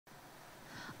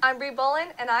I'm Bri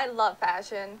and I love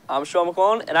fashion. I'm Sean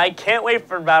McClellan, and I can't wait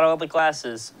for Battle of the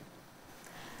Classes.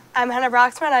 I'm Hannah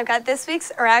Broxman, and I've got this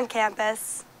week's Around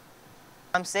Campus.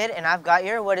 I'm Sid, and I've got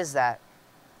your What Is That?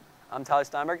 I'm Tyler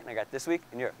Steinberg, and I got this week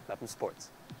in your Mepham Sports.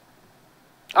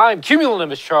 I'm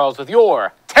Cumulonimbus Charles with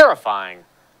your terrifying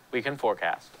weekend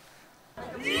forecast.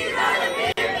 These are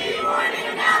the BMB morning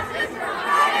announcements from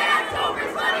Friday, October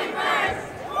 21st.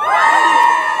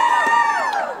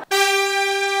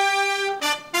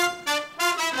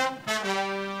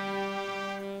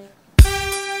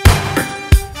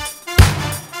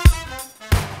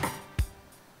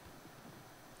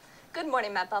 Good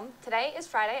morning, Mepham. Today is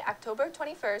Friday, October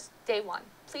 21st, day 1.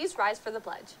 Please rise for the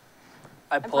pledge.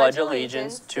 I pledge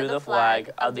allegiance to the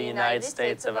flag of the United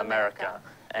States of America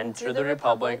and to the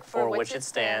republic for which it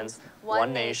stands,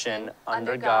 one nation,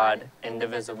 under God,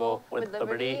 indivisible, with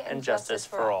liberty and justice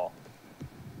for all.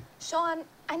 Sean,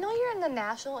 I know you're in the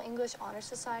National English Honor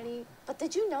Society, but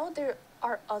did you know there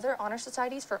are other honor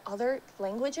societies for other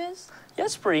languages?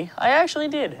 Yes, Bri, I actually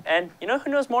did. And you know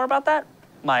who knows more about that?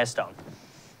 Maya Stone.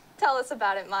 Tell us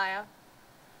about it, Maya.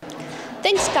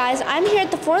 Thanks, guys. I'm here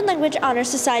at the Foreign Language Honor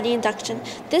Society Induction.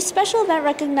 This special event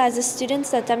recognizes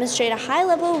students that demonstrate a high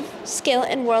level of skill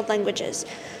in world languages.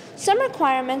 Some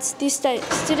requirements these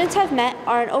students have met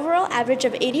are an overall average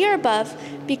of 80 or above,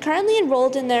 be currently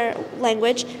enrolled in their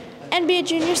language, and be a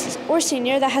junior or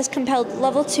senior that has compelled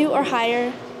level 2 or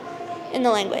higher in the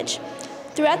language.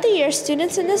 Throughout the year,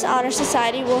 students in this honor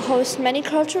society will host many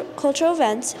cultural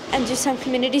events and do some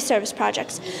community service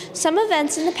projects. Some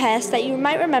events in the past that you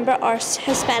might remember are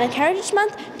Hispanic Heritage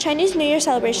Month, Chinese New Year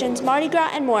celebrations, Mardi Gras,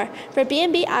 and more. For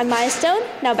BMB, I'm Maya Stone.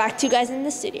 Now back to you guys in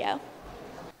the studio.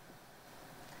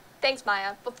 Thanks,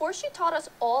 Maya. Before she taught us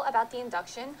all about the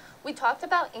induction, we talked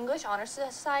about English Honor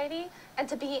Society, and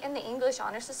to be in the English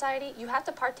Honor Society, you have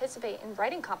to participate in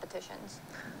writing competitions.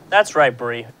 That's right,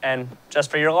 Bri. And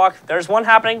just for your luck, there's one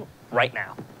happening right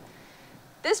now.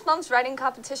 This month's writing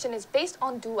competition is based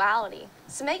on duality.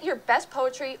 Submit your best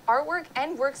poetry, artwork,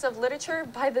 and works of literature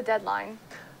by the deadline.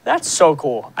 That's so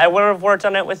cool. I would have worked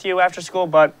on it with you after school,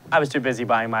 but I was too busy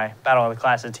buying my Battle of the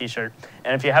Classes t-shirt.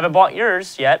 And if you haven't bought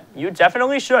yours yet, you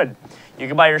definitely should. You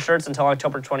can buy your shirts until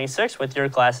October 26th with your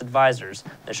class advisors.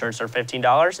 The shirts are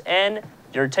 $15 and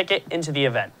your ticket into the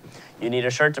event. You need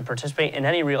a shirt to participate in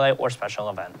any relay or special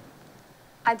event.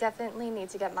 I definitely need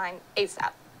to get mine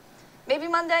ASAP. Maybe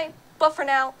Monday, but for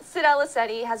now, Sid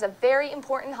Elisetti has a very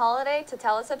important holiday to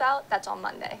tell us about that's on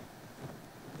Monday.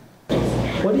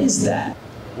 What is that?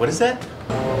 What is that?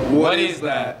 What is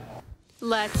that?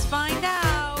 Let's find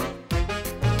out.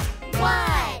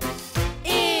 What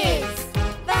is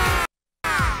that?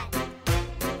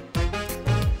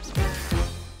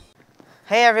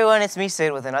 Hey everyone, it's me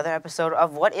Sid with another episode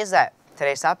of What Is That?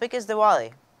 Today's topic is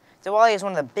Diwali. Diwali is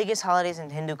one of the biggest holidays in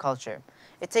Hindu culture.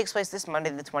 It takes place this Monday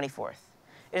the 24th.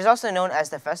 It is also known as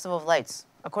the Festival of Lights.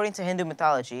 According to Hindu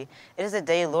mythology, it is the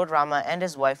day Lord Rama and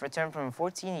his wife returned from a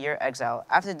 14-year exile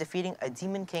after defeating a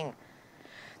demon king.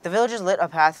 The villagers lit a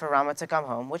path for Rama to come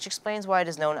home, which explains why it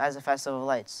is known as the Festival of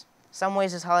Lights. Some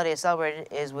ways this holiday is celebrated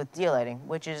is with diya lighting,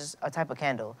 which is a type of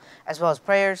candle, as well as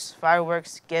prayers,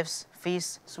 fireworks, gifts,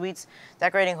 feasts, sweets,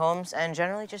 decorating homes, and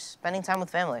generally just spending time with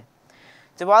family.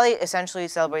 Diwali essentially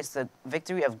celebrates the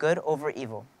victory of good over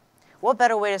evil. What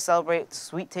better way to celebrate the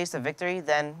sweet taste of victory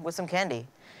than with some candy?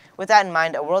 With that in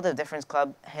mind, a World of Difference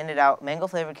Club handed out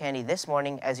mango-flavored candy this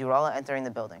morning as you were all entering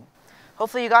the building.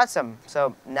 Hopefully you got some,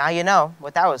 so now you know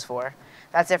what that was for.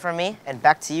 That's it from me, and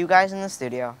back to you guys in the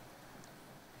studio.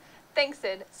 Thanks,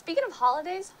 Sid. Speaking of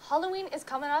holidays, Halloween is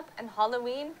coming up, and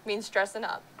Halloween means dressing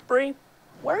up. Bri,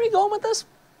 where are you going with this?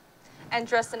 And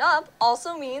dressing up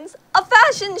also means a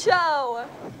fashion show!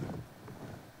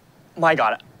 My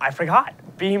God, I forgot.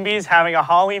 BMB is having a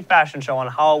Halloween fashion show on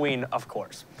Halloween, of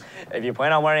course. If you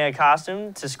plan on wearing a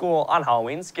costume to school on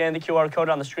Halloween, scan the QR code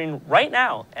on the screen right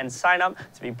now and sign up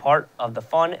to be part of the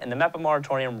fun in the Mepham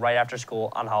Auditorium right after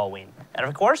school on Halloween. And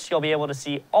of course, you'll be able to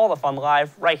see all the fun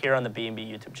live right here on the BMB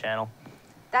YouTube channel.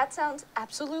 That sounds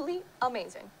absolutely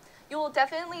amazing. You will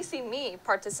definitely see me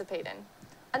participate in.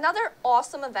 Another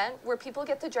awesome event where people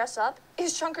get to dress up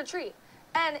is Trunk or Treat.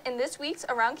 And in this week's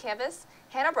Around Campus,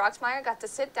 Hannah Broxmeyer got to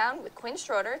sit down with Quinn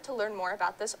Schroeder to learn more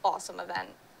about this awesome event.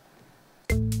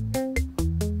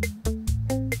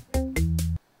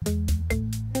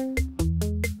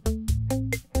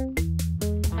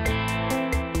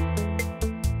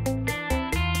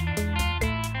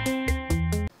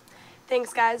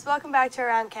 Thanks, guys. Welcome back to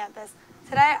Around Campus.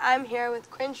 Today, I'm here with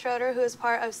Quinn Schroeder, who is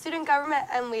part of Student Government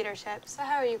and Leadership. So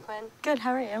how are you, Quinn? Good,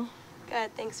 how are you?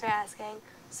 Good, thanks for asking.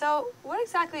 So what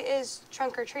exactly is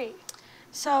Trunk or Treat?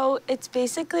 So it's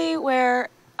basically where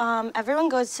everyone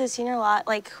goes to the senior lot,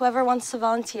 like whoever wants to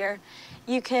volunteer.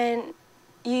 You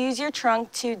use your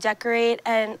trunk to decorate,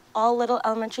 and all little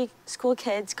elementary school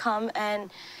kids come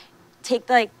and take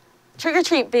like trick or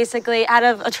treat basically out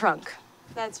of a trunk.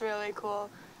 That's really cool.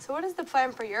 So what is the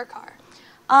plan for your car?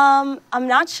 I'm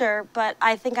not sure, but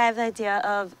I think I have the idea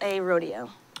of a rodeo.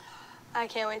 I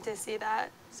can't wait to see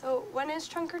that. So when is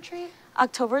trunk or treat?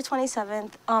 October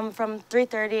 27th from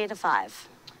 3:30 to 5.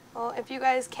 Well, if you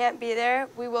guys can't be there,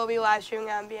 we will be live streaming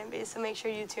on BMB, so make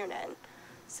sure you tune in.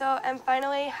 So, and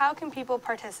finally, how can people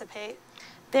participate?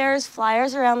 There's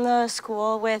flyers around the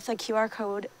school with a QR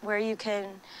code where you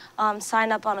can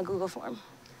sign up on a Google form.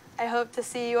 I hope to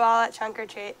see you all at trunk or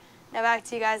treat. Now back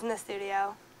to you guys in the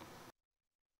studio.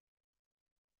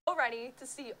 Ready to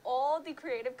see all the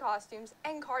creative costumes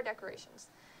and car decorations.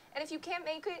 And if you can't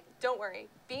make it, don't worry.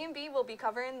 BMB will be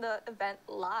covering the event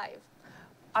live.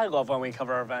 I love when we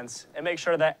cover events and make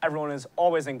sure that everyone is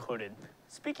always included.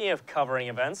 Speaking of covering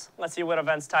events, let's see what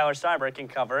events Tyler Steinberg can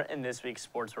cover in this week's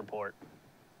sports report.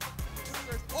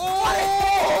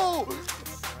 Oh!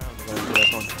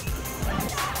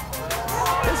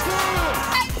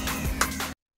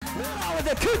 Now with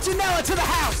the Cuccinella to the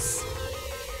house!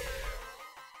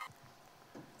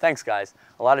 Thanks, guys.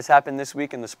 A lot has happened this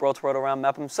week in the sports world around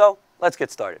Mepham, so let's get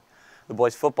started. The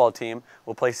boys' football team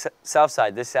will play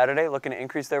Southside this Saturday, looking to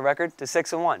increase their record to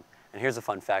 6-1. And here's a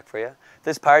fun fact for you. If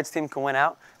this Pirates team can win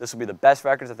out, this will be the best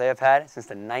records that they have had since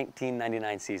the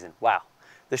 1999 season. Wow.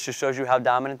 This just shows you how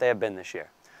dominant they have been this year.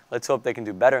 Let's hope they can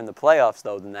do better in the playoffs,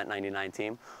 though, than that 99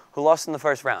 team, who lost in the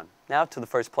first round. Now to the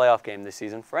first playoff game this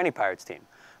season for any Pirates team.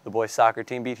 The boys' soccer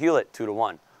team beat Hewlett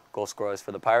 2-1. Goal scorers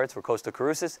for the Pirates were Costa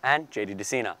Carusis and J.D.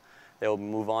 DeCina. They will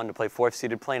move on to play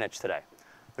 4th-seeded Plainedge today.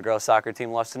 The girls' soccer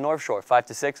team lost to North Shore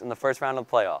 5-6 in the first round of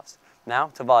the playoffs. Now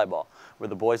to volleyball, where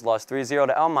the boys lost 3-0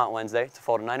 to Elmont Wednesday to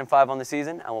fall to 9-5 on the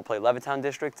season, and will play Levittown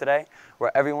District today,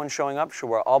 where everyone showing up should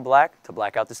wear all black to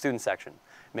black out the student section.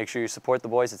 Make sure you support the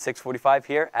boys at 6:45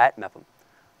 here at Mepham.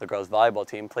 The girls' volleyball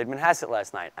team played Manhasset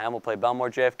last night and will play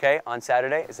Bellmore-JFK on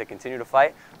Saturday as they continue to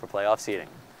fight for playoff seeding.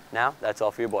 Now, that's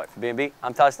all for your boy. For BMB,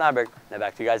 I'm Tyler Steinberg. Now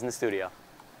back to you guys in the studio.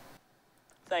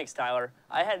 Thanks, Tyler.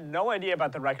 I had no idea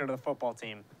about the record of the football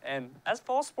team. And as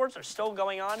fall sports are still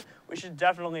going on, we should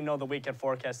definitely know the weekend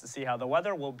forecast to see how the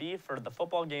weather will be for the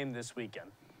football game this weekend.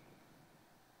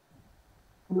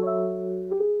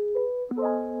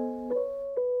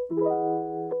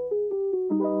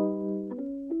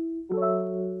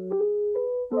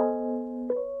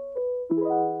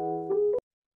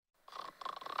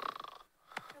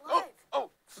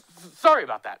 Sorry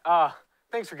about that.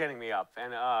 Thanks for getting me up.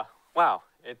 And, wow,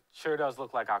 it sure does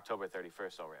look like October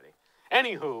 31st already.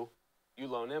 Anywho, you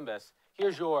low Nimbus,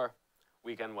 here's your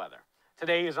weekend weather.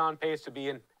 Today is on pace to be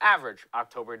an average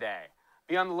October day.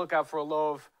 Be on the lookout for a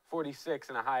low of 46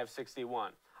 and a high of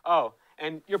 61. Oh,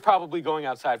 and you're probably going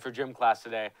outside for gym class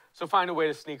today, so find a way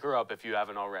to sneak her up if you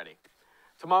haven't already.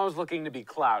 Tomorrow's looking to be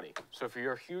cloudy, so if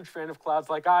you're a huge fan of clouds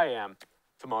like I am,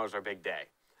 tomorrow's our big day.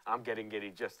 I'm getting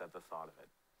giddy just at the thought of it.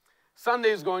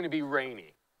 Sunday's going to be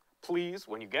rainy. Please,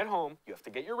 when you get home, you have to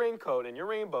get your raincoat and your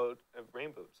rain boots,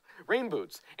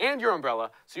 and your umbrella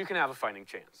so you can have a fighting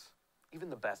chance. Even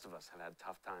the best of us have had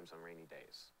tough times on rainy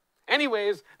days.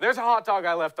 Anyways, there's a hot dog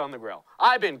I left on the grill.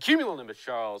 I've been Cumulonimbus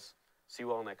Charles. See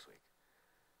you all next week.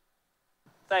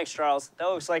 Thanks, Charles. That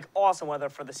looks like awesome weather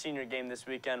for the senior game this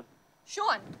weekend.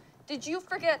 Sean, did you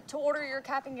forget to order your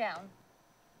cap and gown?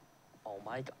 Oh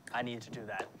my God, I need to do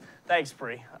that. Thanks,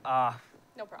 Bri.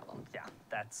 No problem. Yeah,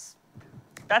 that's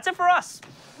it for us.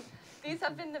 These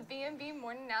have been the BMB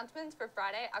morning announcements for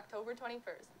Friday, October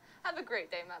 21st. Have a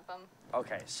great day, Mepham.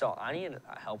 Okay, so I need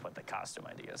help with the costume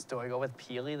ideas. Do I go with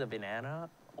Peely the banana,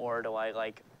 or do I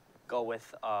like go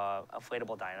with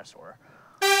inflatable dinosaur?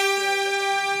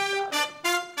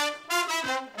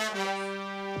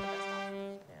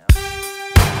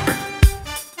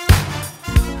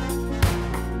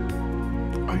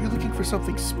 Are you looking for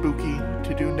something spooky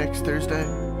to do next Thursday?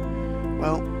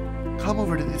 Well, come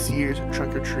over to this year's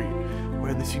Trunk or Treat, where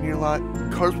in the senior lot,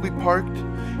 cars will be parked,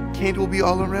 candy will be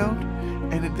all around,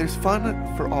 and there's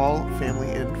fun for all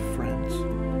family and